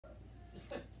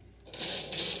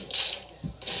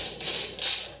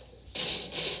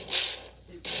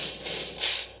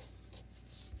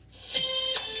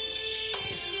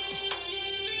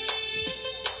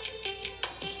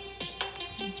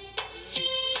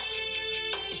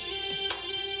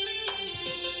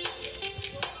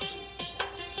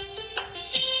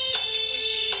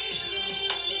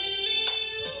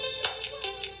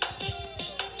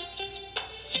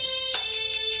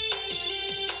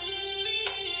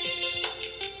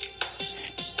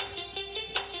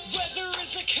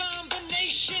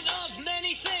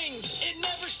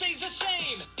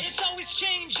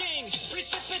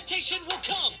Precipitation will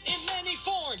come in many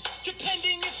forms,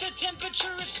 depending if the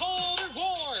temperature is cold or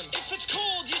warm. If it's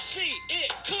cold, you see,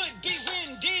 it could be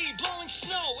windy, blowing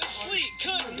snow and sleet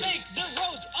could make the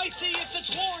roads icy. If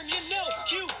it's warm, you know,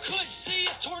 you could see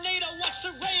a tornado, watch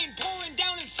the rain pouring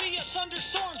down and see a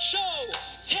thunderstorm show.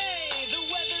 Hey, the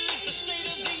weather is the state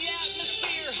of the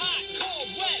atmosphere, hot, cold,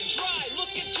 wet, dry,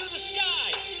 look into the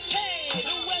sky. Hey,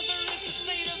 the weather is the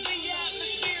state of the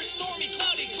atmosphere, stormy,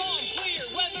 cloudy, calm, clear,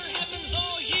 weather happens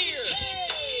all year. Hey!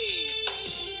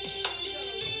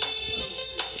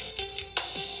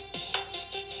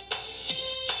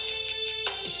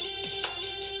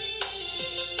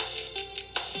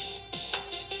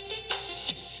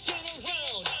 Spin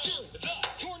around, do the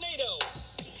tornado.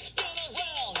 Spin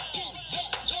around, do the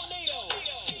tornado.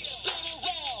 Spin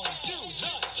around, do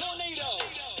the tornado.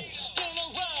 Spin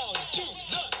around, do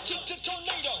the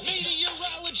tornado.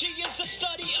 Meteorology is the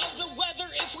study of the weather.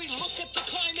 If we look at the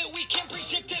climate, we can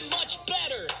predict it much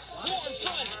better. Warm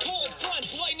fronts, cold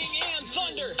fronts, lightning and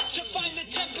thunder. To find the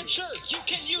temperature, you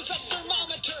can use a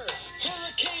thermometer.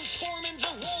 Hurricanes form in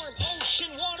the warm ocean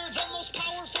water, the most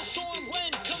powerful storm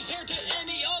when compared to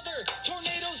any other.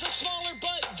 Tornadoes are smaller,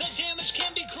 but the damage can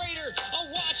be greater. A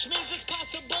watch means it's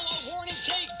possible, a warning,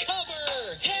 take cover.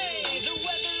 Hey, the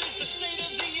weather is the state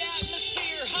of the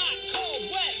atmosphere, hot, cold,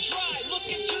 wet, dry, look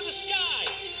into the sky.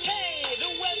 Hey,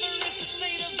 the weather is the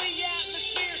state of the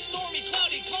atmosphere, stormy,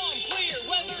 cloudy, calm, clear,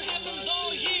 weather happens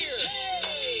all year.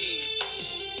 Hey!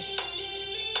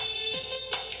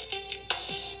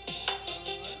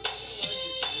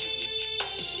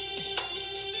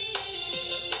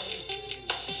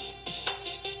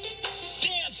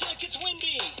 Dance like it's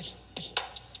windy.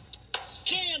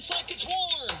 Dance like it's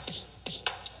warm.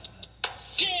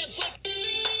 Dance like...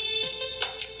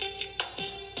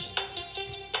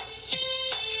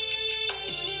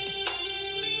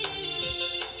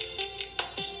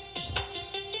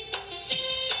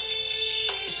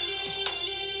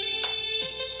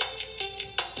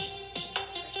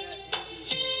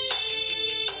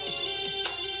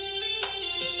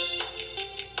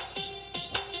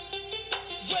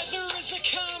 Weather is a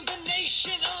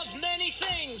combination of many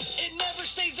things. It never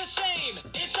stays the same.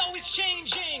 It's always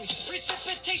changing.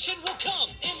 Precipitation will come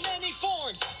in many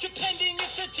forms, depending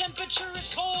if the temperature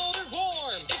is cold or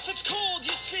warm. If it's cold,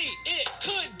 you see,